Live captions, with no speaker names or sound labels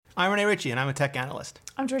I'm Rene Ritchie, and I'm a tech analyst.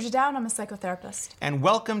 I'm Georgia Dow, and I'm a psychotherapist. And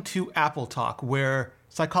welcome to Apple Talk, where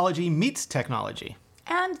psychology meets technology.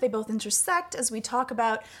 And they both intersect as we talk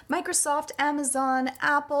about Microsoft, Amazon,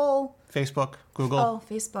 Apple. Facebook, Google. Oh,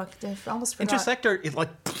 Facebook. I almost forgot. Intersect or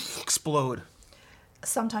explode?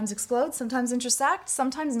 Sometimes explode, sometimes intersect,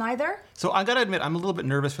 sometimes neither. So I gotta admit, I'm a little bit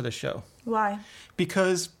nervous for this show. Why?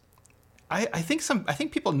 Because I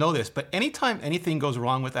think people know this, but anytime anything goes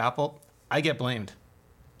wrong with Apple, I get blamed.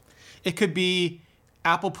 It could be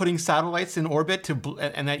Apple putting satellites in orbit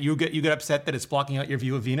and that you get upset that it's blocking out your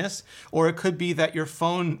view of Venus, or it could be that your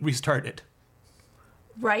phone restarted.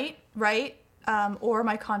 Right. Or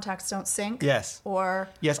my contacts don't sync. Yes. Or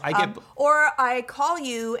yes, I get. Or I call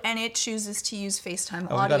you and it chooses to use FaceTime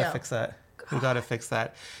audio. We gotta fix that. We gotta fix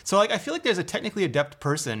that. So I feel like there's a technically adept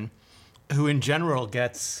person who, in general,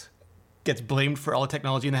 gets blamed for all the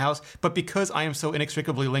technology in the house, but because I am so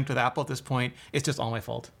inextricably linked with Apple at this point, it's just all my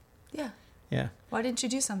fault. Yeah. Why didn't you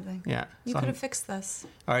do something? Yeah. You could have fixed this.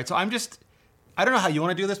 All right. So I don't know how you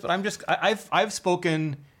want to do this, but I've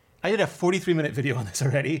spoken. I did a 43-minute video on this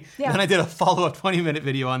already. Yeah. Then I did a follow-up 20-minute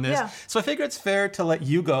video on this. Yeah. So I figure it's fair to let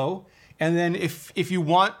you go, and then if you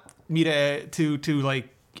want me to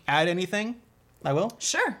add anything, I will.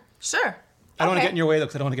 Sure. I don't want to get in your way though,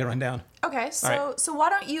 because I don't want to get run down. Okay, so why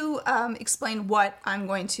don't you explain what I'm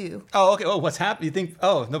going to... Oh, okay. Oh, what's happened? You think,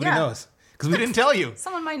 nobody knows. Because we didn't tell you.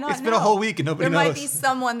 Someone might not know. It's been a whole week and nobody knows. There might be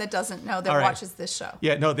someone that doesn't know that watches this show.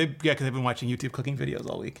 Yeah, no, because they've been watching YouTube cooking videos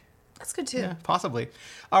all week. That's good too. Yeah, possibly.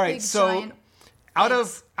 All right, Big, so out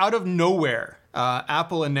of nowhere,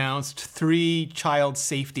 Apple announced 3 child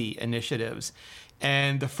safety initiatives.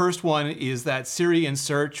 And the first one is that Siri and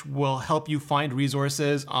Search will help you find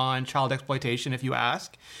resources on child exploitation if you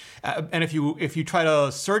ask. And if you try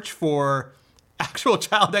to search for actual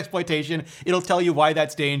child exploitation, it'll tell you why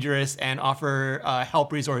that's dangerous and offer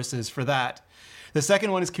help resources for that. The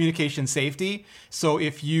second one is communication safety. So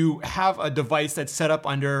if you have a device that's set up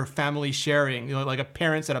under family sharing, like a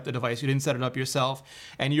parent set up the device, you didn't set it up yourself,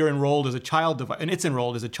 and you're enrolled as a child device, and it's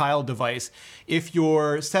enrolled as a child device, if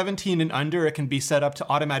you're 17 and under, it can be set up to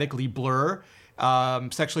automatically blur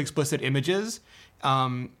sexually explicit images.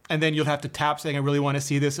 And then you'll have to tap saying, I really want to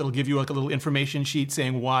see this. It'll give you like a little information sheet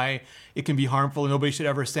saying why it can be harmful. Nobody should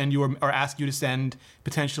ever send you or ask you to send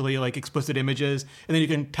potentially like explicit images. And then you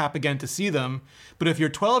can tap again to see them. But if you're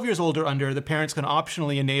 12 years old or under, the parents can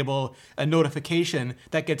optionally enable a notification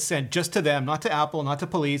that gets sent just to them, not to Apple, not to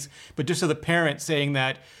police, but just to the parent saying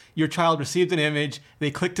that your child received an image,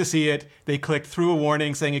 they clicked to see it, they clicked through a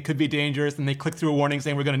warning saying it could be dangerous, and they clicked through a warning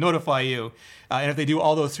saying we're going to notify you. And if they do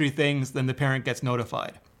all those 3 things, then the parent gets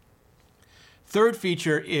notified. Third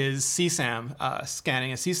feature is CSAM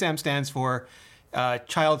scanning. And CSAM stands for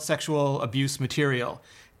Child Sexual Abuse Material.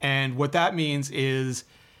 And what that means is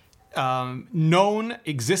known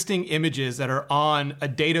existing images that are on a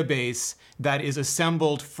database that is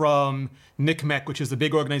assembled from NCMEC, which is the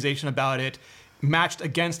big organization about it, matched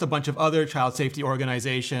against a bunch of other child safety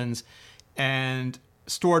organizations and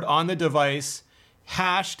stored on the device,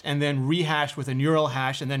 hashed and then rehashed with a neural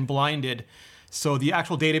hash and then blinded. So the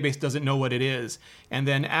actual database doesn't know what it is. And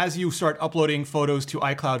then as you start uploading photos to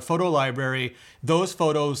iCloud Photo Library, those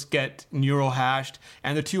photos get neural hashed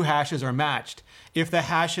and the 2 hashes are matched. If the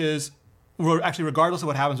hashes, actually regardless of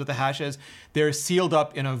what happens with the hashes, they're sealed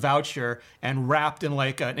up in a voucher and wrapped in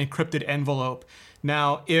like an encrypted envelope.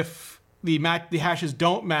 Now, if the hashes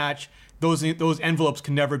don't match, those envelopes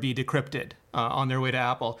can never be decrypted on their way to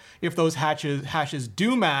Apple. If those hashes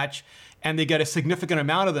do match, and they get a significant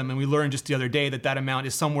amount of them, and we learned just the other day that amount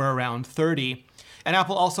is somewhere around 30. And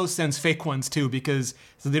Apple also sends fake ones too, because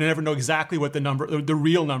so they never know exactly what the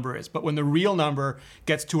real number is. But when the real number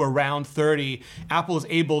gets to around 30, Apple is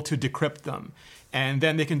able to decrypt them. And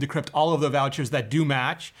then they can decrypt all of the vouchers that do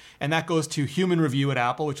match. And that goes to human review at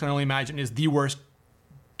Apple, which I can only imagine is the worst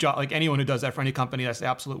job. Like anyone who does that for any company, that's the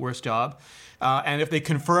absolute worst job. And if they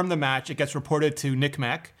confirm the match, it gets reported to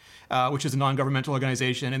NCMEC, which is a non-governmental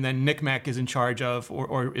organization, and then NCMEC is in charge of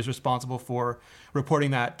or is responsible for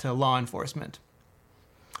reporting that to law enforcement.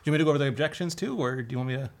 Do you want me to go over the objections too, or do you want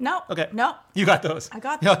me to? No. Okay. No. You got those. I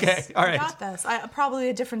got this. Okay. All right. I got this. Probably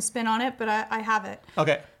a different spin on it, but I have it.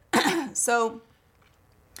 Okay. So,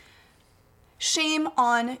 shame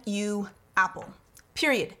on you, Apple.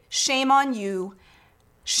 Period. Shame on you.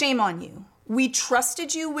 Shame on you. We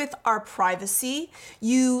trusted you with our privacy.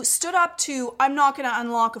 You stood up to, I'm not going to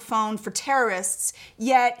unlock a phone for terrorists,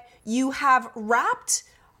 yet you have wrapped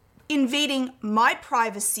invading my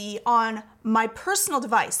privacy on my personal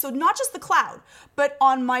device. So not just the cloud, but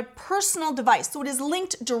on my personal device. So it is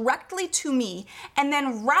linked directly to me and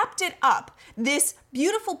then wrapped it up. This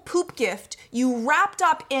beautiful poop gift you wrapped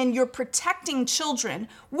up in you're protecting children,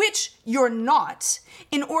 which you're not,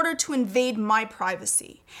 in order to invade my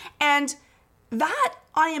privacy. And that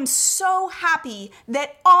I am so happy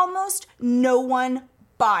that almost no one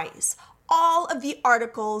buys. All of the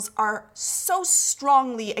articles are so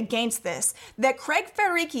strongly against this that Craig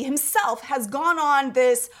Federighi himself has gone on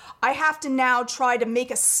this, I have to now try to make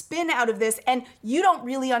a spin out of this, and you don't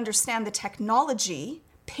really understand the technology,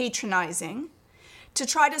 patronizing, to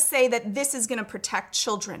try to say that this is going to protect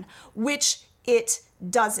children, which it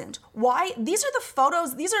doesn't. Why? These are the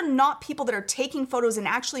photos. These are not people that are taking photos and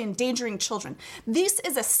actually endangering children. This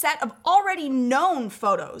is a set of already known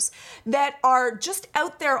photos that are just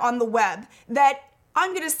out there on the web that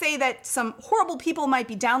I'm going to say that some horrible people might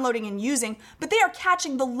be downloading and using, but they are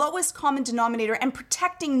catching the lowest common denominator and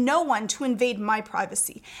protecting no one to invade my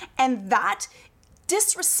privacy. And that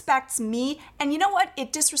disrespects me, and you know what?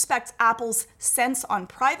 It disrespects Apple's sense on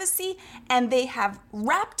privacy, and they have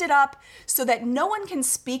wrapped it up so that no one can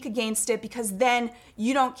speak against it because then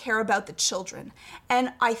you don't care about the children.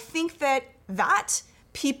 And I think that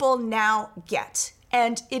people now get.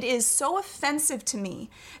 And it is so offensive to me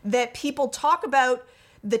that people talk about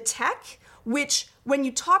the tech, which when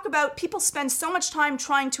you talk about, people spend so much time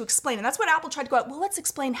trying to explain. And that's what Apple tried to go out, well, let's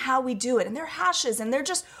explain how we do it. And they're hashes and they're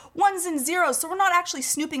just ones and zeros. So we're not actually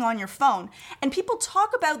snooping on your phone. And people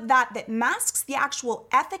talk about that masks the actual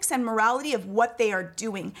ethics and morality of what they are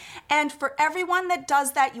doing. And for everyone that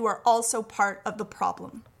does that, you are also part of the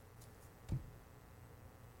problem.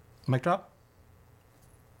 Mic drop?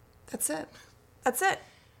 That's it. That's it.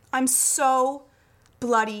 I'm so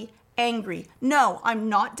bloody angry. No, I'm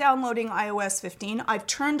not downloading iOS 15. I've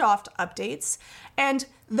turned off updates. And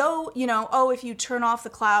though, if you turn off the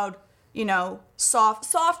cloud,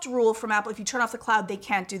 soft rule from Apple, if you turn off the cloud, they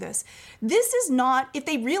can't do this. This is not, if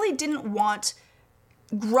they really didn't want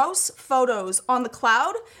gross photos on the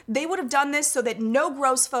cloud, they would have done this so that no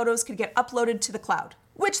gross photos could get uploaded to the cloud,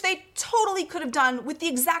 which they totally could have done with the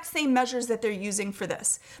exact same measures that they're using for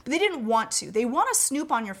this. But they didn't want to. They want to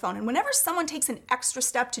snoop on your phone. And whenever someone takes an extra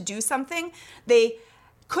step to do something, they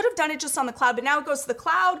could have done it just on the cloud, but now it goes to the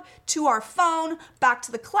cloud, to our phone, back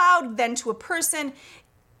to the cloud, then to a person.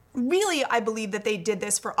 Really, I believe that they did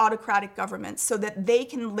this for autocratic governments so that they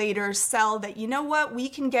can later sell that, we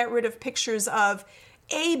can get rid of pictures of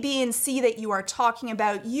A, B, and C that you are talking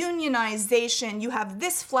about, unionization, you have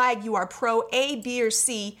this flag, you are pro A, B, or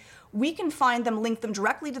C. We can find them, link them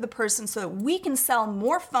directly to the person so that we can sell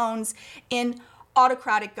more phones in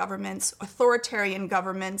autocratic governments, authoritarian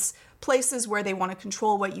governments, places where they want to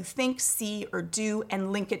control what you think, see, or do,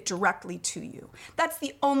 and link it directly to you. That's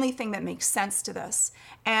the only thing that makes sense to this.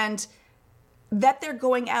 And that they're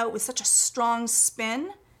going out with such a strong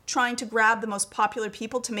spin, trying to grab the most popular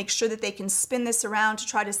people to make sure that they can spin this around to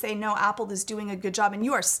try to say, no, Apple is doing a good job and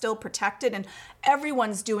you are still protected and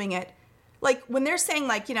everyone's doing it. Like when they're saying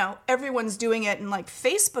everyone's doing it and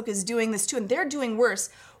Facebook is doing this too and they're doing worse,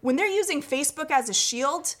 when they're using Facebook as a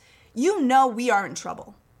shield, we are in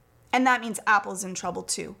trouble. And that means Apple's in trouble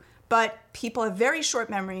too. But people have very short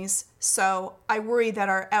memories, so I worry that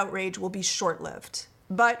our outrage will be short-lived.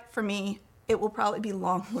 But for me, it will probably be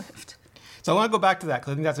long-lived. So I want to go back to that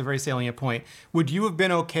because I think that's a very salient point. Would you have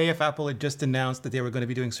been okay if Apple had just announced that they were going to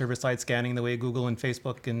be doing server-side scanning the way Google and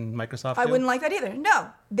Facebook and Microsoft do? I wouldn't like that either. No,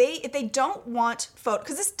 if they don't want photos,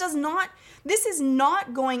 because this is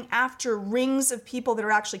not going after rings of people that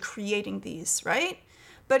are actually creating these, right?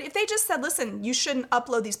 But if they just said, listen, you shouldn't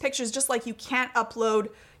upload these pictures, just like you can't upload,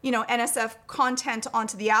 NSF content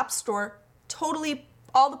onto the App Store, totally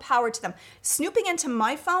all the power to them. Snooping into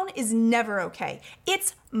my phone is never okay.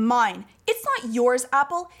 It's mine. It's not yours,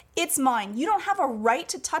 Apple. It's mine. You don't have a right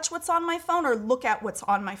to touch what's on my phone or look at what's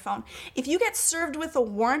on my phone. If you get served with a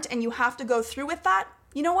warrant and you have to go through with that,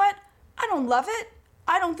 you know what? I don't love it.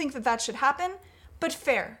 I don't think that should happen, but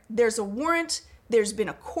fair. There's a warrant. There's been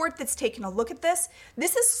a court that's taken a look at this.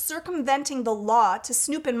 This is circumventing the law to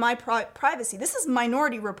snoop in my privacy. This is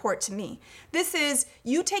Minority Report to me. This is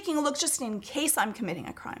you taking a look just in case I'm committing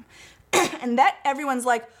a crime. And that everyone's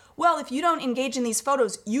like, well, if you don't engage in these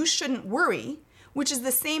photos, you shouldn't worry, which is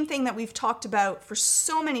the same thing that we've talked about for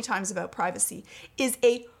so many times about privacy, is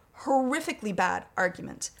a horrifically bad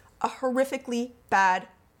argument. A horrifically bad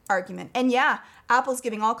argument. And yeah, Apple's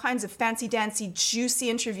giving all kinds of fancy-dancy, juicy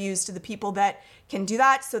interviews to the people that can do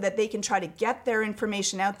that so that they can try to get their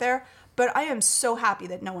information out there. But I am so happy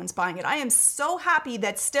that no one's buying it. I am so happy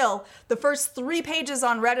that still the first 3 pages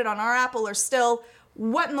on Reddit on our Apple are still,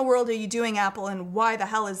 what in the world are you doing, Apple? And why the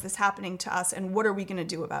hell is this happening to us? And what are we going to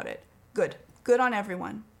do about it? Good. Good on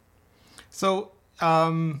everyone. So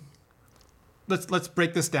let's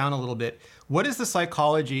break this down a little bit. What is the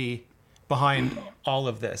psychology behind all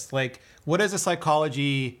of this? Like, what is the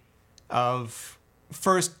psychology of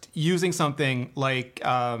first using something like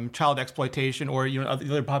child exploitation, or the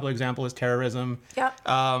other popular example is terrorism? Yeah.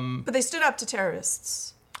 But they stood up to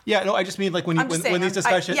terrorists. Yeah, no, I just mean like when these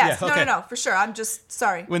discussions. Yes, no, for sure. I'm just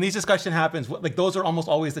sorry. When these discussion happens, like those are almost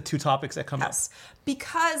always the two topics that come up. Yes,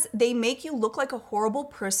 because they make you look like a horrible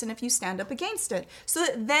person if you stand up against it. So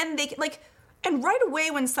that then they like, and right away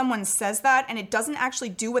when someone says that and it doesn't actually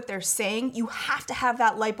do what they're saying, you have to have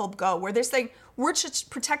that light bulb go where they're saying we're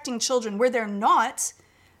protecting children, where they're not.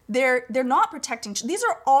 They're not protecting. These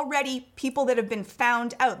are already people that have been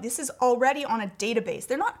found out. This is already on a database.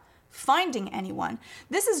 They're not finding anyone.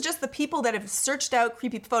 This is just the people that have searched out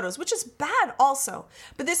creepy photos, which is bad also.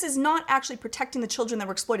 But this is not actually protecting the children that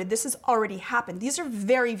were exploited. This has already happened. These are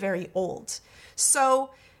very, very old.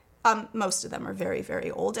 So most of them are very,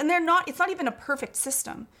 very old. And it's not even a perfect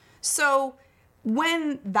system. So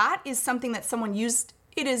when that is something that someone used,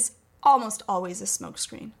 it is almost always a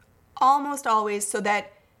smokescreen. Almost always, so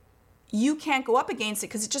that you can't go up against it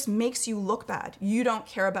because it just makes you look bad. You don't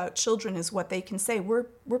care about children is what they can say. We're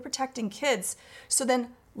protecting kids. So then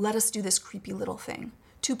let us do this creepy little thing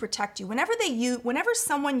to protect you. Whenever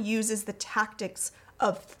someone uses the tactics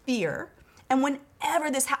of fear, and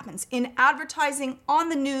whenever this happens in advertising, on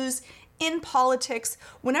the news, in politics,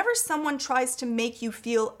 whenever someone tries to make you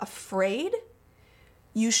feel afraid,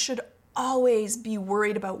 you should always be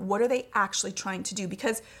worried about what are they actually trying to do,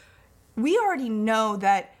 because we already know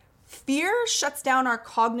that fear shuts down our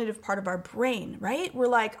cognitive part of our brain, right? We're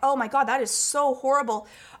like, oh my God, that is so horrible.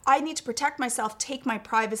 I need to protect myself, take my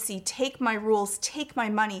privacy, take my rules, take my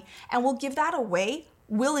money, and we'll give that away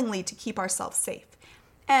willingly to keep ourselves safe.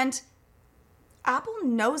 And Apple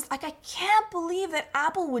knows, like, I can't believe that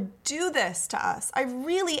Apple would do this to us. I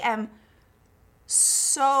really am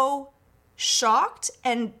so shocked,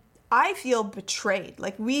 and I feel betrayed.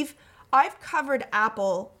 Like, I've covered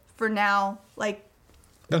Apple for now, like,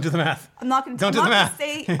 don't do the math. I'm not going to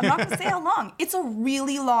say how long. It's a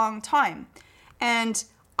really long time. And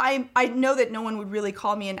I know that no one would really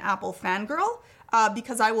call me an Apple fangirl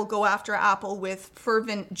because I will go after Apple with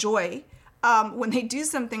fervent joy when they do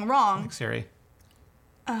something wrong. Like Siri.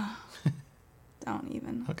 Don't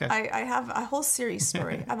even. Okay. I have a whole Siri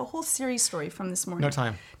story. I have a whole Siri story from this morning.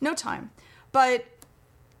 No time. But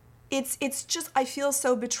it's just, I feel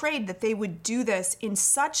so betrayed that they would do this in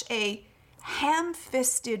such a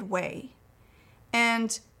ham-fisted way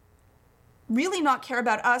and really not care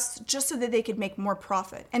about us just so that they could make more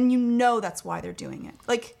profit. And that's why they're doing it.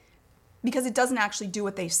 Like, because it doesn't actually do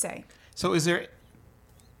what they say. So is there,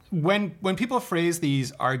 when people phrase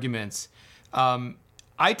these arguments,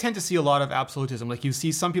 I tend to see a lot of absolutism. Like, you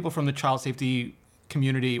see some people from the child safety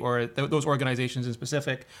community or those organizations in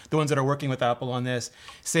specific, the ones that are working with Apple on this,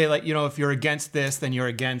 say, like, if you're against this, then you're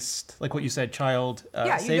against, like what you said, child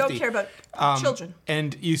safety. You don't care about children.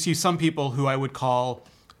 And you see some people who I would call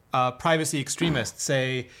privacy extremists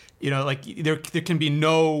say, like there can be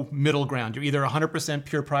no middle ground. You're either 100%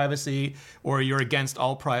 pure privacy or you're against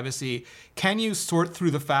all privacy. Can you sort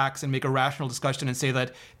through the facts and make a rational discussion and say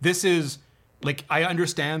that this is, like, I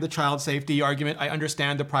understand the child safety argument. I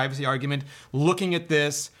understand the privacy argument. Looking at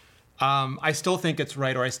this, I still think it's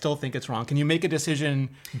right or I still think it's wrong. Can you make a decision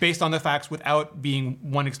based on the facts without being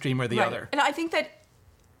one extreme or the other? And I think that,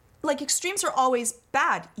 like, extremes are always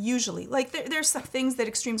bad, usually. Like, there's some things that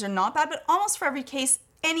extremes are not bad, but almost for every case,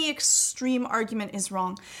 any extreme argument is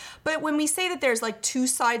wrong. But when we say that there's, like, two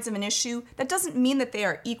sides of an issue, that doesn't mean that they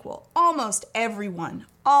are equal. Almost everyone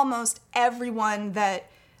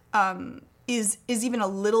that is even a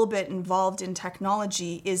little bit involved in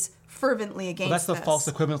technology is fervently against that's the this. False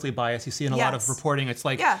equivalency bias you see in a lot of reporting. It's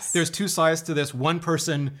like, there's two sides to this. One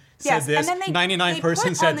person said this, and then 99% said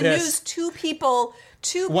this. on the news two people.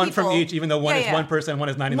 One from each, even though one is 1% and one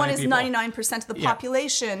is 99 people. One is 99% of the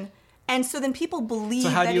population. And so then people believe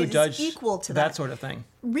that it is equal to that. That sort of thing?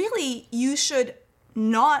 Really, you should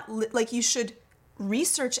not, you should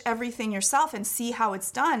research everything yourself and see how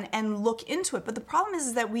it's done and look into it. But the problem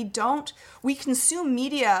is that we consume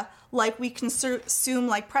media like we consume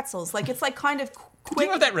like pretzels. Like, it's like kind of quick. Do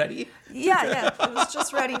you have that ready? Yeah. It was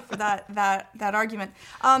just ready for that argument.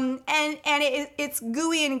 And it's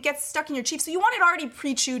gooey and it gets stuck in your cheek. So you want it already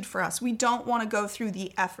pre-chewed for us. We don't want to go through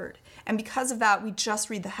the effort. And because of that, we just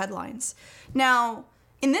read the headlines. Now,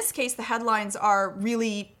 in this case, the headlines are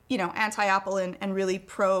really, anti-Apple and really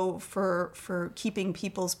pro for keeping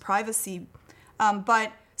people's privacy.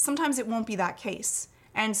 But sometimes it won't be that case.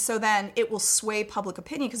 And so then it will sway public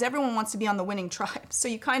opinion because everyone wants to be on the winning tribe. So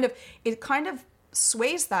it kind of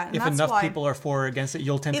sways that. And if that's enough why people are for or against it,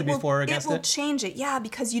 you'll tend to be for or against it? It will change it, yeah,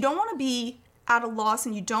 because you don't want to be at a loss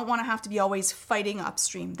and you don't want to have to be always fighting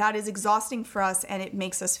upstream. That is exhausting for us and it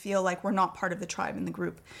makes us feel like we're not part of the tribe in the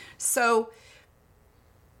group. So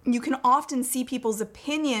you can often see people's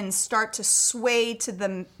opinions start to sway to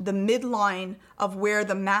the midline of where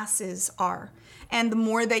the masses are. And the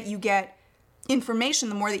more that you get information,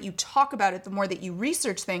 the more that you talk about it, the more that you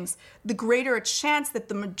research things, the greater a chance that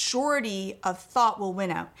the majority of thought will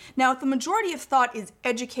win out. Now, if the majority of thought is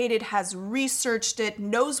educated, has researched it,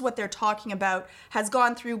 knows what they're talking about, has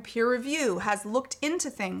gone through peer review, has looked into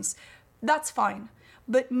things, that's fine.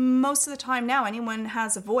 But most of the time now, anyone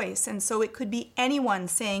has a voice. And so it could be anyone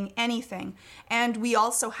saying anything. And we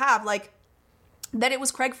also have, that it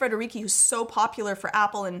was Craig Federighi who's so popular for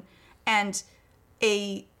Apple and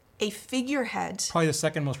a figurehead. Probably the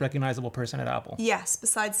second most recognizable person at Apple. Yes,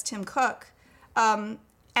 besides Tim Cook. And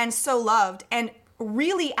so loved and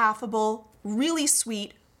really affable, really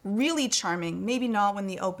sweet, really charming. Maybe not when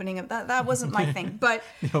the opening of that wasn't my thing, but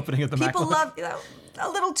the opening of the people MacBook. love a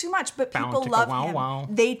little too much, but people Bound love wow, him. wow.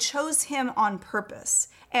 They chose him on purpose.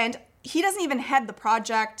 And he doesn't even head the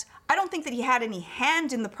project. I don't think that he had any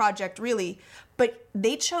hand in the project really, but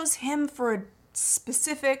they chose him for a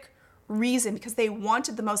specific reason because they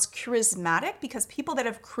wanted the most charismatic, because people that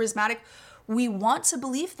have charismatic, we want to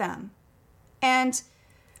believe them. And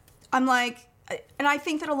I'm like, and I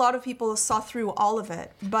think that a lot of people saw through all of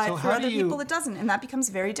it, but So for other people it doesn't, and that becomes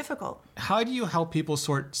very difficult. How do you help people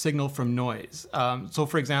sort signal from noise? So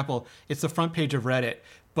for example, it's the front page of Reddit,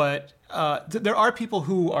 but there are people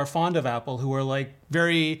who are fond of Apple who are like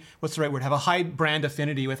very, what's the right word, have a high brand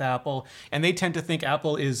affinity with Apple, and they tend to think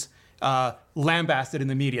Apple is lambasted in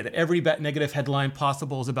the media, that every negative headline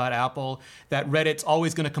possible is about Apple, that Reddit's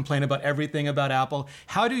always going to complain about everything about Apple.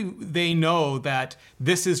 How do they know that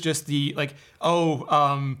this is just the, I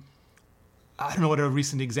don't know what a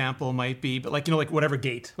recent example might be, but whatever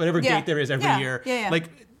gate there is every year. Yeah.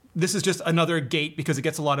 This is just another gate because it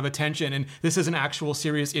gets a lot of attention, and this is an actual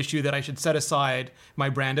serious issue that I should set aside my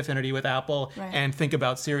brand affinity with Apple and think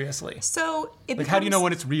about seriously. So it becomes, how do you know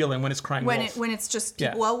when it's real and when it's crying wolf? When it's just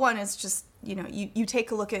people, well, one is just, you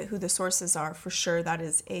take a look at who the sources are, for sure. That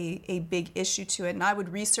is a big issue to it. And I would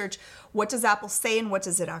research, what does Apple say and what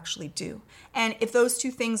does it actually do? And if those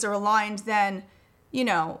two things are aligned, then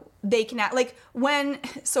they can act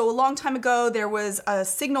so a long time ago, there was a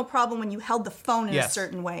signal problem when you held the phone in a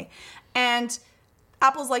certain way. And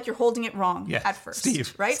Apple's like, you're holding it wrong at first.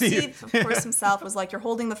 Steve, right? Steve, of course, himself was like, you're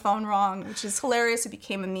holding the phone wrong, which is hilarious. It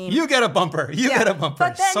became a meme. You get a bumper. You get a bumper.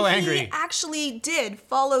 But then so angry. He actually did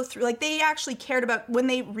follow through. They actually cared about, when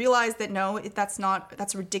they realized that no, that's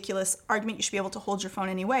a ridiculous argument. You should be able to hold your phone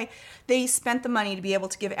anyway. They spent the money to be able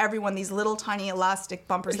to give everyone these little tiny elastic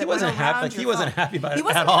bumpers that went around your phone. He wasn't happy about it He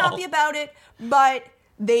wasn't at all. happy about it, but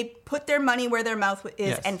they put their money where their mouth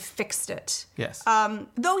is and fixed it. Yes.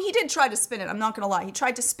 Though he did try to spin it, I'm not going to lie. He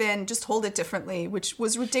tried to spin, just hold it differently, which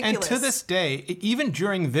was ridiculous. And to this day, even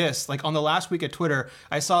during this, on the last week at Twitter,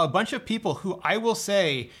 I saw a bunch of people who I will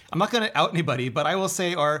say, I'm not going to out anybody, but I will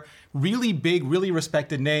say are really big, really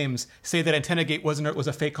respected names, say that AntennaGate was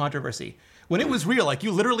a fake controversy. When it was real,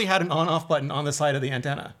 you literally had an on-off button on the side of the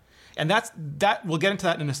antenna. And that we'll get into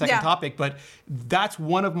that in a second topic, but that's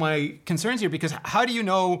one of my concerns here, because how do you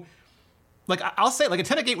know? I'll say,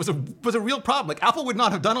 AntennaGate was a real problem. Apple would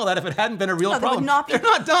not have done all that if it hadn't been a real problem. They're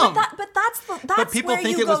not dumb. But that's people where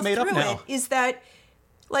think you it was go made up through now. it, is that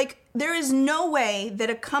there is no way that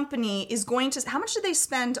a company is going to. How much did they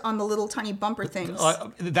spend on the little tiny bumper things?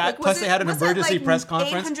 Plus they had an emergency press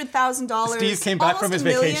conference. $800,000. Steve came back from his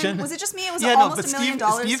vacation. Was it just me? It was almost $1 million.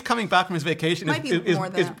 Steve coming back from his vacation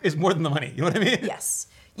is more than the money. You know what I mean?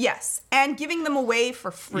 Yes, and giving them away for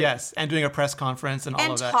free. Yes, and doing a press conference and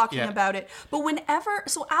all of that. And talking about it. But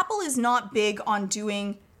so Apple is not big on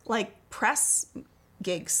doing press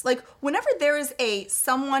gigs. Whenever there is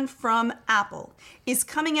someone from Apple is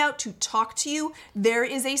coming out to talk to you, there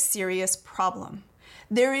is a serious problem.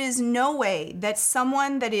 There is no way that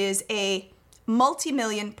someone that is a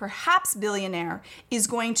multi-million, perhaps billionaire, is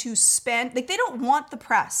going to spend, they don't want the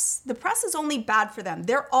press. The press is only bad for them.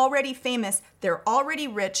 They're already famous. They're already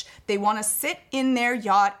rich. They want to sit in their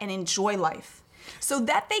yacht and enjoy life. So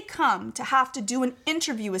that they come to have to do an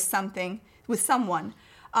interview with someone,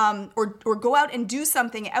 or go out and do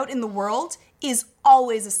something out in the world is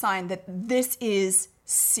always a sign that this is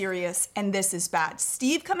serious and this is bad.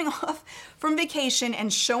 Steve coming off from vacation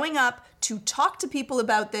and showing up to talk to people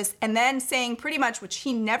about this and then saying pretty much, which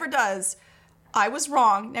he never does, I was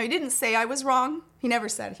wrong. Now, he didn't say I was wrong. He never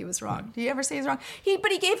said he was wrong. Did he ever say he's wrong?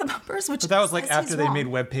 But he gave the numbers, which But that was like says after he's they wrong. made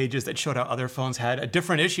web pages that showed how other phones had a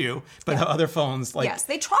different issue, but how other phones like Yes,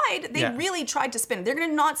 they tried. They Yeah. really tried to spin it. They're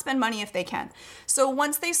going to not spend money if they can. So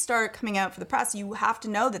once they start coming out for the press, you have to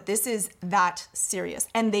know that this is that serious,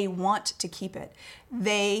 and they want to keep it.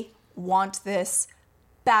 They want this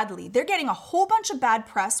badly. They're getting a whole bunch of bad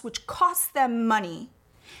press, which costs them money,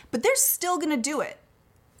 but they're still going to do it.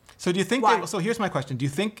 So do you think? Why? So here's my question: do you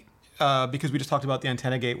think? Because we just talked about the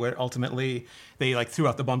antenna gate, where ultimately they like threw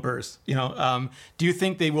out the bumpers. Do you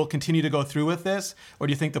think they will continue to go through with this, or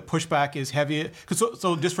do you think the pushback is heavy? Because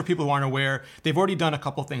so just for people who aren't aware, they've already done a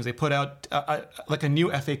couple things. They put out like a new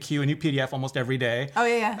FAQ, a new PDF almost every day. Oh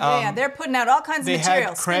yeah. They're putting out all kinds They of material.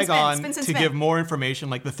 had Craig on spin, to give more information,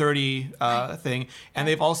 like the 30 thing. And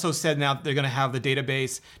they've also said now that they're going to have the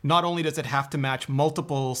database. Not only does it have to match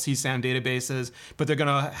multiple CSAM databases, but they're going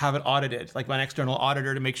to have it audited, like by an external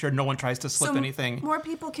auditor, to make sure no one tries to slip anything more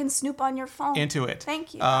people can snoop on your phone into it.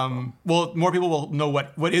 Thank you. Well, more people will know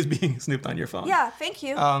what is being snooped on your phone. Yeah, thank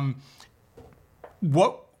you.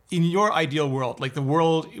 What, in your ideal world, like the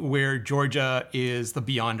world where Georgia is the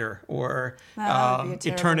beyonder, or That would be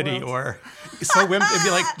a terrible eternity, world. or so it'd be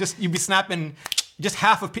like you'd be snapping just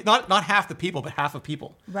half of not half the people, but half of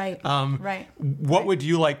people. Right. Right. What would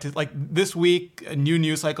you like to, like this week, a new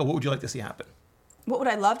news cycle? What would you like to see happen? What would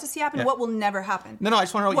I love to see happen? Yeah. What will never happen? No, I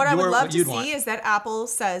just want to know What I would love to you'd see want. is that Apple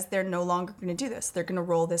says they're no longer going to do this. They're going to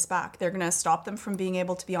roll this back. They're going to stop them from being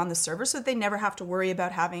able to be on the server, so that they never have to worry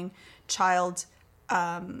about having child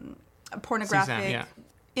pornographic CSAM, yeah.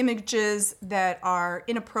 images that are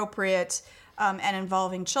inappropriate and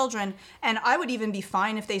involving children. And I would even be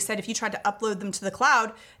fine if they said, if you tried to upload them to the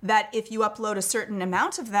cloud, that if you upload a certain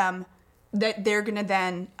amount of them, that they're going to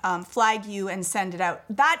then flag you and send it out.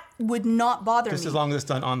 That would not bother me. Just as long as it's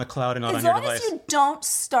done on the cloud and not on As your long device. as you don't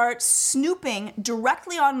start snooping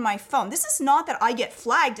directly on my phone. This is not that I get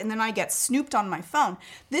flagged and then I get snooped on my phone.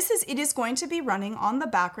 It is going to be running on the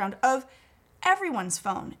background of everyone's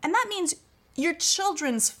phone. And that means your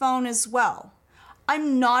children's phone as well.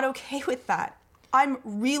 I'm not okay with that. I'm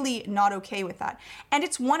really not okay with that. And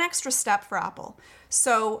it's one extra step for Apple.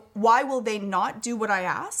 So why will they not do what I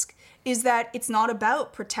ask? Is that it's not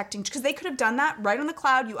about protecting, because they could have done that right on the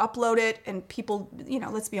cloud. You upload it and people,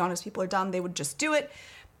 let's be honest, people are dumb. They would just do it.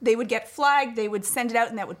 They would get flagged. They would send it out,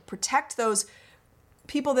 and that would protect those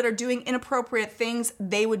people that are doing inappropriate things.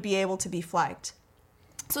 They would be able to be flagged.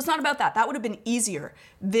 So it's not about that. That would have been easier.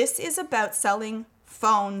 This is about selling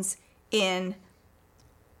phones in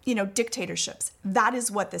dictatorships. That is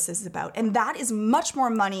what this is about. And that is much more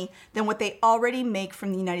money than what they already make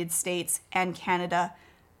from the United States and Canada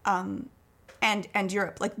and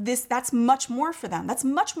Europe. Like this, that's much more for them. That's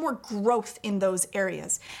much more growth in those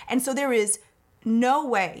areas. And so there is no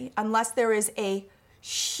way, unless there is a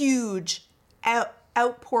huge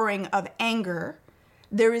outpouring of anger,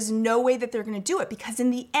 there is no way that they're going to do it, because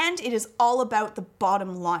in the end, it is all about the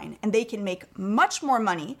bottom line. And they can make much more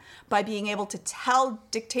money by being able to tell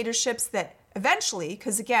dictatorships that eventually,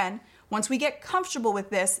 because again, once we get comfortable with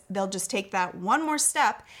this, they'll just take that one more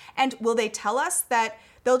step. And will they tell us that?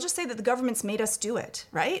 They'll just say that the government's made us do it,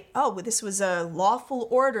 right? Oh, well, this was a lawful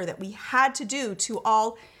order that we had to do to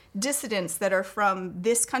all dissidents that are from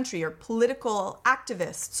this country, or political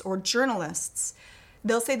activists or journalists.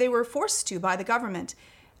 They'll say they were forced to by the government.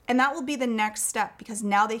 And that will be the next step, because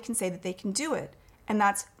now they can say that they can do it. And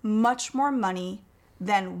that's much more money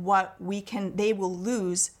than what they will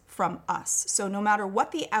lose from us. So no matter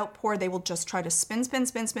what the outpour, they will just try to spin,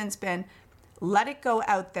 let it go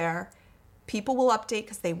out there. People will update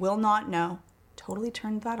because they will not know. Totally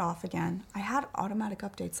turned that off again. I had automatic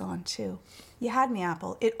updates on too. You had me,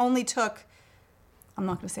 Apple. It only took, I'm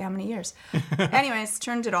not going to say how many years. Anyways,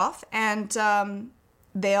 turned it off, and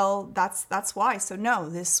that's why. So no,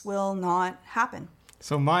 this will not happen.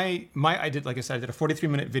 So I did a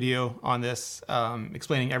 43-minute video on this,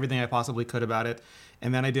 explaining everything I possibly could about it.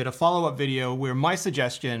 And then I did a follow-up video where my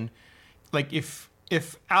suggestion, like if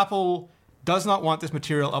Apple does not want this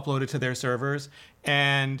material uploaded to their servers,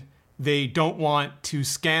 and they don't want to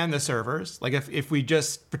scan the servers, like if we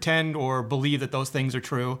just pretend or believe that those things are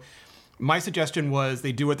true, my suggestion was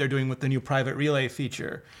they do what they're doing with the new private relay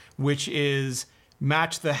feature, which is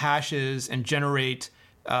match the hashes and generate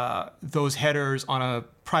those headers on a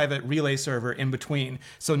private relay server in between.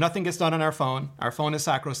 So nothing gets done on our phone. Our phone is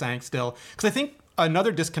sacrosanct still. Because I think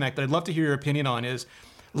another disconnect that I'd love to hear your opinion on is,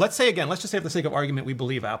 let's just say for the sake of argument, we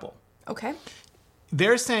believe Apple. Okay.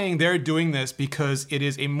 they're saying they're doing this because it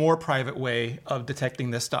is a more private way of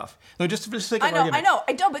detecting this stuff. No, just for the sake of argument.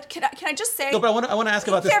 I know, but can I just say? No, but I want to ask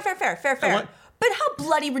about this. Fair. But how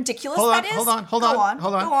bloody ridiculous that is. Hold on.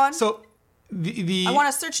 Go on. So I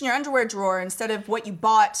want to search in your underwear drawer instead of what you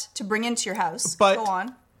bought to bring into your house. But, go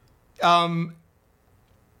on.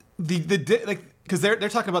 Because they're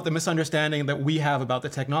talking about the misunderstanding that we have about the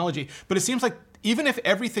technology, but it seems like even if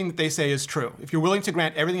everything that they say is true, if you're willing to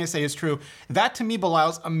grant everything they say is true, that to me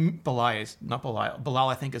belies, not Belial, Belial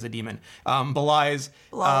I think is a demon, belies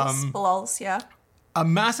yeah. a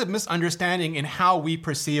massive misunderstanding in how we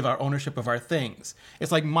perceive our ownership of our things.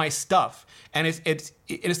 It's like my stuff, and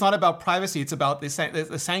it's not about privacy. It's about the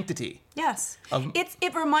sanctity. Yes,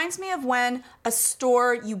 it reminds me of when a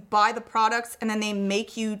store, you buy the products and then they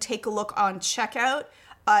make you take a look on checkout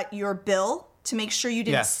at your bill to make sure you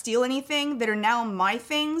didn't steal anything that are now my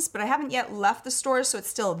things, but I haven't yet left the store, so it's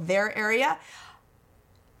still their area.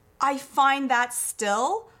 I find that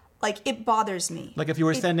still. Like, it bothers me. Like if you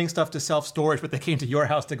were sending stuff to self-storage, but they came to your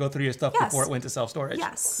house to go through your stuff before it went to self-storage.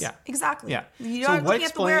 Yes. Yeah. Exactly. Yeah. You're not looking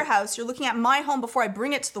at the warehouse. You're looking at my home before I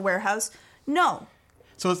bring it to the warehouse. No.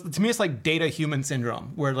 So to me, it's like data human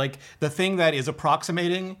syndrome, where like the thing that is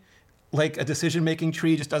approximating like a decision-making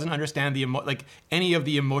tree just doesn't understand any of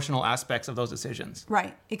the emotional aspects of those decisions.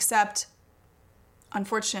 Right. Except,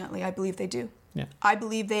 unfortunately, I believe they do. Yeah. I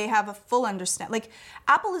believe they have a full understanding. Like,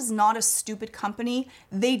 Apple is not a stupid company.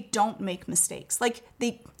 They don't make mistakes. Like,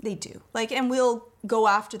 they do. Like, and we'll go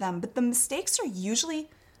after them. But the mistakes are usually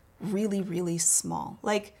really, really small.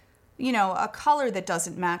 Like, a color that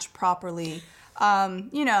doesn't match properly.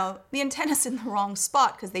 The antenna's in the wrong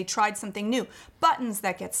spot because they tried something new. Buttons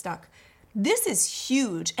that get stuck. This is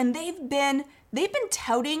huge. And they've been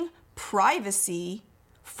touting privacy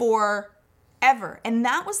for ever. And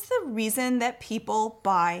that was the reason that people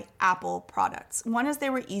buy Apple products. One is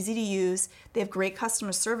they were easy to use. They have great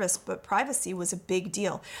customer service, but privacy was a big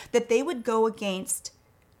deal. That they would go against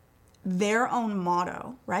their own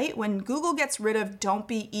motto, right? When Google gets rid of "don't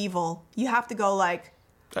be evil," you have to go like,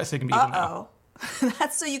 I say can be evil now.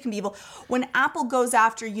 That's so you can be evil. When Apple goes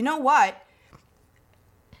after, you know what?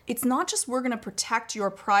 It's not just we're going to protect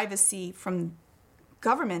your privacy from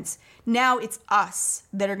governments. Now it's us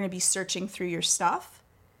that are going to be searching through your stuff.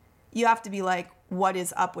 You have to be like, what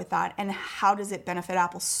is up with that? And how does it benefit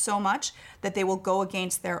Apple so much that they will go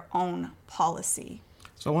against their own policy?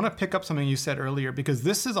 So I want to pick up something you said earlier, because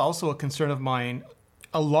this is also a concern of mine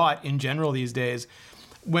a lot in general these days.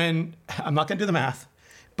 I'm not going to do the math,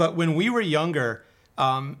 but when we were younger,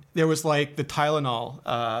 there was like the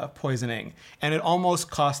Tylenol poisoning, and it almost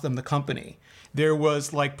cost them the company. There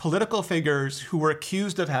was like political figures who were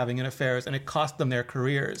accused of having affairs, and it cost them their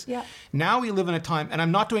careers. Yeah. Now we live in a time, and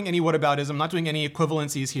I'm not doing any whataboutism, I'm not doing any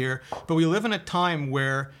equivalencies here, but we live in a time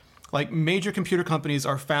where like major computer companies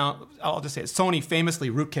are found, I'll just say it, Sony famously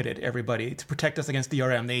rootkitted everybody to protect us against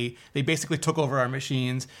DRM. They basically took over our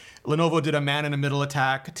machines. Lenovo did a man-in-the-middle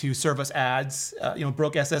attack to serve us ads,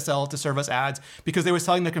 broke SSL to serve us ads because they were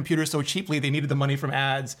selling their computers so cheaply they needed the money from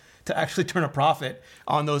ads to actually turn a profit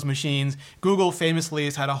on those machines. Google famously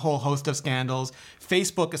has had a whole host of scandals.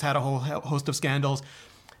 Facebook has had a whole host of scandals.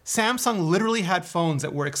 Samsung literally had phones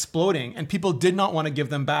that were exploding, and people did not want to give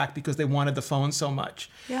them back because they wanted the phone so much.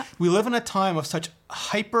 Yeah. We live in a time of such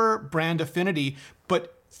hyper brand affinity,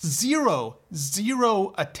 but zero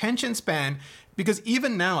attention span. Because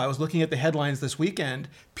even now, I was looking at the headlines this weekend,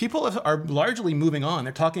 people are largely moving on.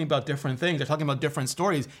 They're talking about different things. They're talking about different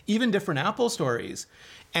stories, even different Apple stories.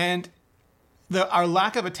 And our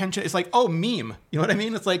lack of attention is like, oh, meme. You know what I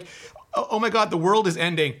mean? It's like, oh my God, the world is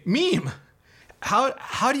ending. Meme.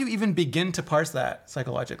 How do you even begin to parse that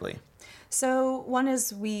psychologically? So one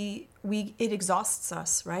is it exhausts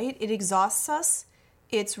us, right? It exhausts us.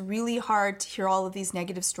 It's really hard to hear all of these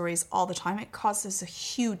negative stories all the time. It causes a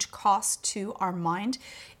huge cost to our mind.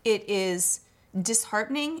 It is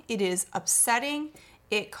disheartening. It is upsetting.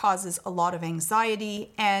 It causes a lot of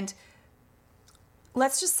anxiety. And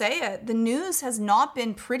let's just say it, the news has not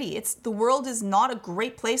been pretty. The world is not a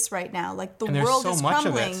great place right now. Like the world is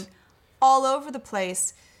crumbling all over the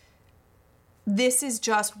place. This is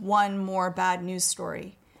just one more bad news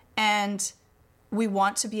story. And we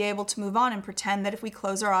want to be able to move on and pretend that if we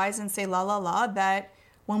close our eyes and say la la la, that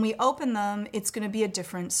when we open them, it's going to be a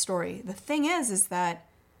different story. The thing is that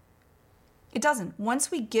it doesn't.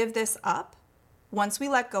 Once we give this up, once we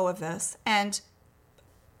let go of this, and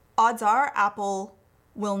odds are Apple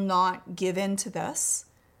will not give in to this,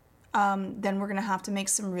 then we're going to have to make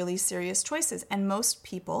some really serious choices. And most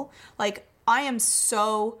people, like I am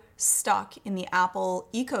so stuck in the Apple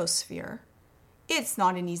ecosphere. it's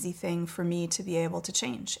not an easy thing for me to be able to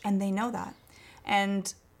change. And they know that.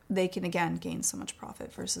 And they can, again, gain so much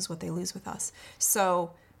profit versus what they lose with us.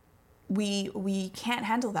 So we can't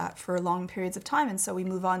handle that for long periods of time. And so we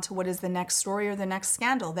move on to what is the next story or the next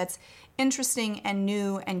scandal that's interesting and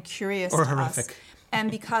new and curious or to horrific. us.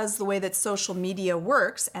 And because the way that social media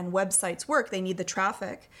works and websites work, they need the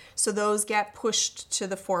traffic. So those get pushed to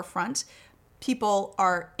the forefront. People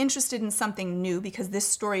are interested in something new because this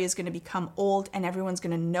story is going to become old and everyone's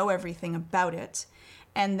going to know everything about it.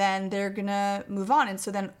 And then they're going to move on. And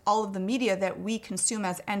so then all of the media that we consume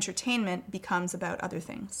as entertainment becomes about other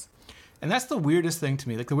things. And that's the weirdest thing to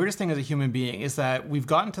me. Like the weirdest thing as a human being is that we've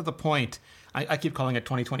gotten to the point, I keep calling it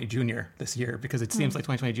 2020 Junior this year because it seems like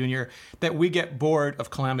 2020 Junior, that we get bored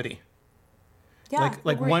of calamity. Yeah,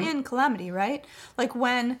 like we're in calamity, right? Like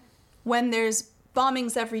when there's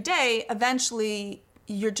bombings every day, eventually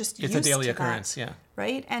you're just used to that. It's a daily occurrence, yeah.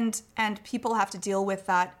 Right? And people have to deal with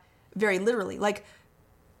that very literally. Like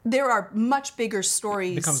there are much bigger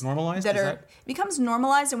stories. It becomes normalized? It becomes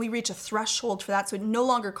normalized and we reach a threshold for that. So it no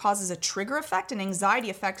longer causes a trigger effect, an anxiety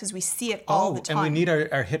effect as we see it all the time. And we need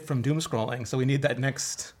our hit from doom scrolling. So we need that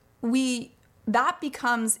next... That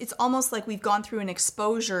becomes, it's almost like we've gone through an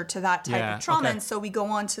exposure to that type of trauma. Okay. And so we go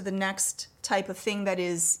on to the next type of thing that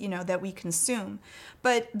is, that we consume.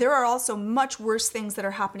 But there are also much worse things that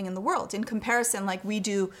are happening in the world. In comparison, like we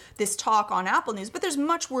do this talk on Apple News, but there's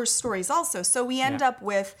much worse stories also. So we end up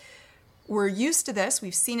with, we're used to this.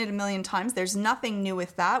 We've seen it a million times. There's nothing new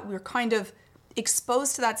with that. We're kind of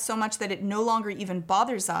exposed to that so much that it no longer even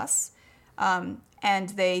bothers us. And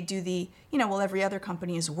they do the, well, every other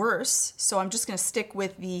company is worse. So I'm just going to stick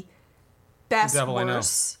with the best,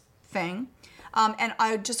 worse thing. And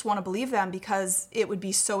I just want to believe them because it would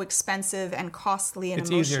be so expensive and costly and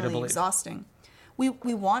emotionally exhausting. We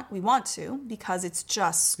want to because it's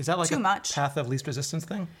just too much. Is that like a path of least resistance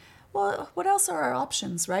thing? Well, what else are our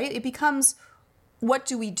options, right? It becomes, what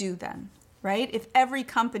do we do then, right? If every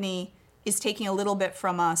company is taking a little bit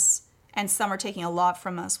from us, and some are taking a lot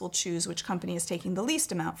from us, we'll choose which company is taking the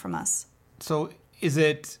least amount from us. So is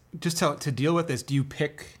it, just to deal with this, do you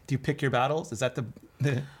pick your battles? Is that the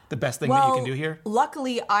best thing that you can do here?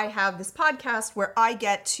 Luckily, I have this podcast where I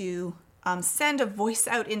get to send a voice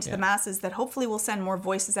out into the masses that hopefully will send more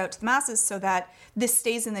voices out to the masses so that this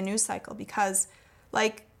stays in the news cycle. Because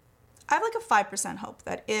I have a 5% hope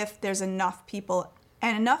that if there's enough people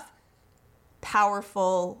and enough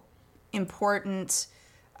powerful, important...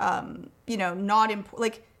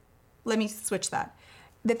 let me switch that.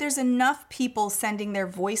 That there's enough people sending their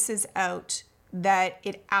voices out that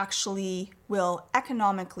it actually will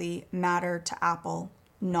economically matter to Apple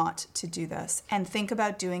not to do this. And think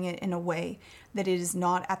about doing it in a way that it is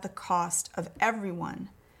not at the cost of everyone.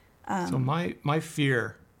 So my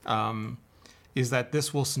fear is that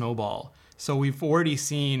this will snowball. So we've already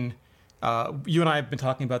seen... you and I have been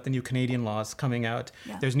talking about the new Canadian laws coming out.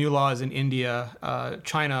 Yeah. There's new laws in India,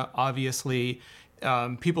 China, obviously.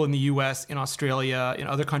 People in the US, in Australia, in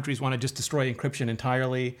other countries want to just destroy encryption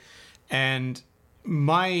entirely. And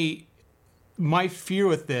my fear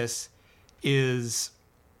with this is,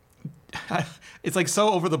 it's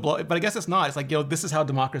so over the blow, but I guess it's not. It's this is how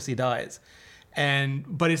democracy dies.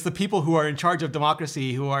 But it's the people who are in charge of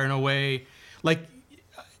democracy who are in a way,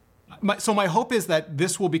 So my hope is that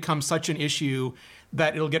this will become such an issue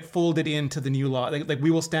that it'll get folded into the new law.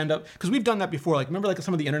 We will stand up, because we've done that before. Remember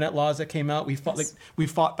some of the internet laws that came out? We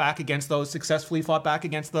fought back against those, successfully fought back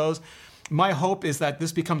against those. My hope is that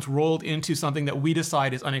this becomes rolled into something that we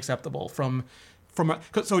decide is unacceptable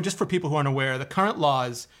so just for people who aren't aware, the current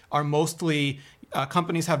laws are mostly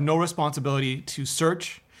companies have no responsibility to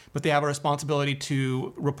search, but they have a responsibility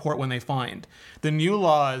to report when they find. The new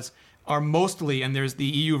laws are mostly, and there's the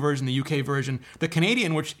EU version, the UK version, the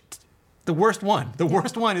Canadian, which the worst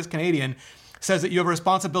one is Canadian, says that you have a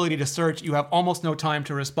responsibility to search, you have almost no time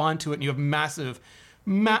to respond to it, and you have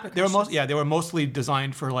they were mostly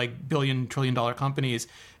designed for billion, trillion dollar companies,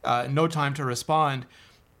 no time to respond.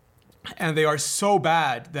 And they are so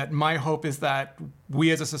bad that my hope is that we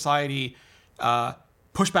as a society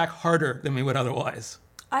push back harder than we would otherwise.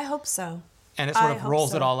 I hope so. And it sort of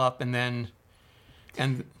rolls it all up and then...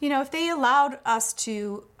 if they allowed us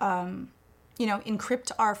to,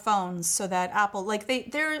 encrypt our phones so that Apple,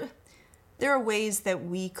 there are ways that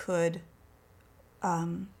we could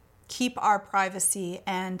keep our privacy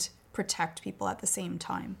and protect people at the same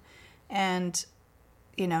time. And,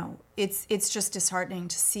 it's just disheartening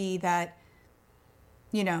to see that,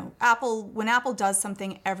 when Apple does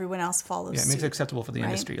something, everyone else follows suit. It makes it acceptable for the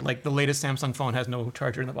industry. The latest Samsung phone has no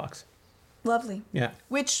charger in the box. Lovely. Yeah.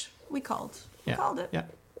 Which we called. We called it. Yeah.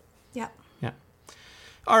 Yeah. Yeah.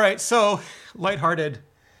 All right, so lighthearted,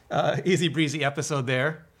 easy breezy episode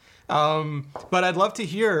there. But I'd love to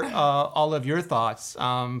hear all of your thoughts.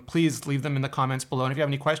 Please leave them in the comments below. And if you have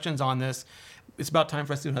any questions on this, it's about time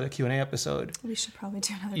for us to do another Q&A episode. We should probably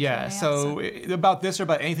do another Yeah, Q&A so episode. about this or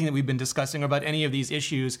about anything that we've been discussing or about any of these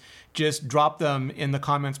issues, just drop them in the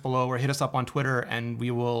comments below or hit us up on Twitter and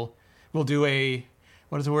we'll do a,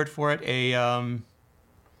 what is the word for it? An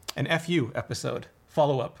FU episode,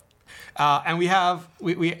 follow-up. And we can I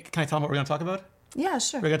tell them what we're going to talk about? Yeah,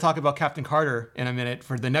 sure. We're going to talk about Captain Carter in a minute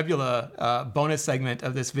for the Nebula bonus segment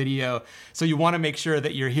of this video. So you want to make sure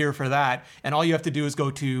that you're here for that. And all you have to do is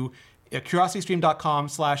go to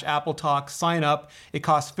curiositystream.com/AppleTalk, sign up. It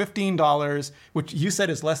costs $15, which you said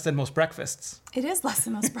is less than most breakfasts. It is less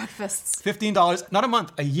than most breakfasts. $15, not a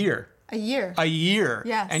month, a year. A year. A year.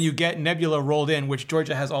 Yes. And you get Nebula rolled in, which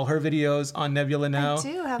Georgia has all her videos on Nebula now. I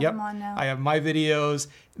do have them on now. I have my videos.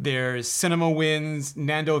 There's Cinema Wins,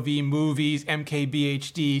 Nando V Movies,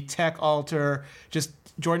 MKBHD, Tech Alter, just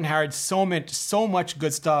Jordan Harrod, so much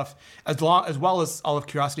good stuff, as well as all of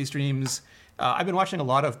Curiosity Stream's. I've been watching a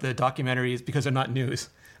lot of the documentaries because they're not news.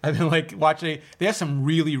 I've been watching. They have some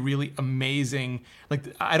really, really amazing.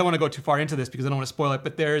 I don't want to go too far into this because I don't want to spoil it.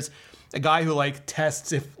 But there's a guy who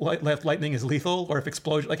tests if lightning is lethal or if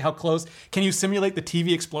explosion, how close can you simulate the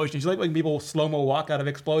TV explosions? You like when people slow-mo walk out of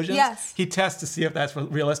explosions? Yes. He tests to see if that's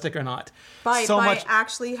realistic or not. By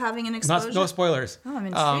actually having an explosion. No spoilers. Oh, I'm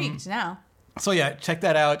intrigued now. So yeah, check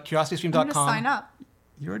that out. CuriosityStream.com. I'm gonna sign up.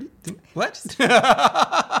 You already did, what?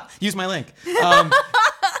 Use my link.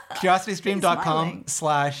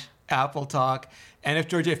 CuriosityStream.com/AppleTalk. And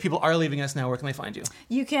if people are leaving us now, where can they find you?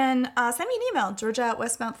 You can send me an email,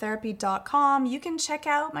 georgia@westmounttherapy.com. You can check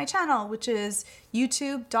out my channel, which is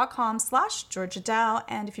youtube.com/GeorgiaDow.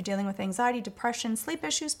 And if you're dealing with anxiety, depression, sleep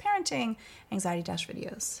issues, parenting,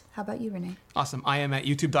 anxiety-videos. How about you, Renee? Awesome. I am at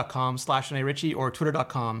youtube.com/Renee Ritchie or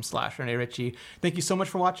twitter.com/Renee Ritchie. Thank you so much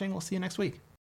for watching. We'll see you next week.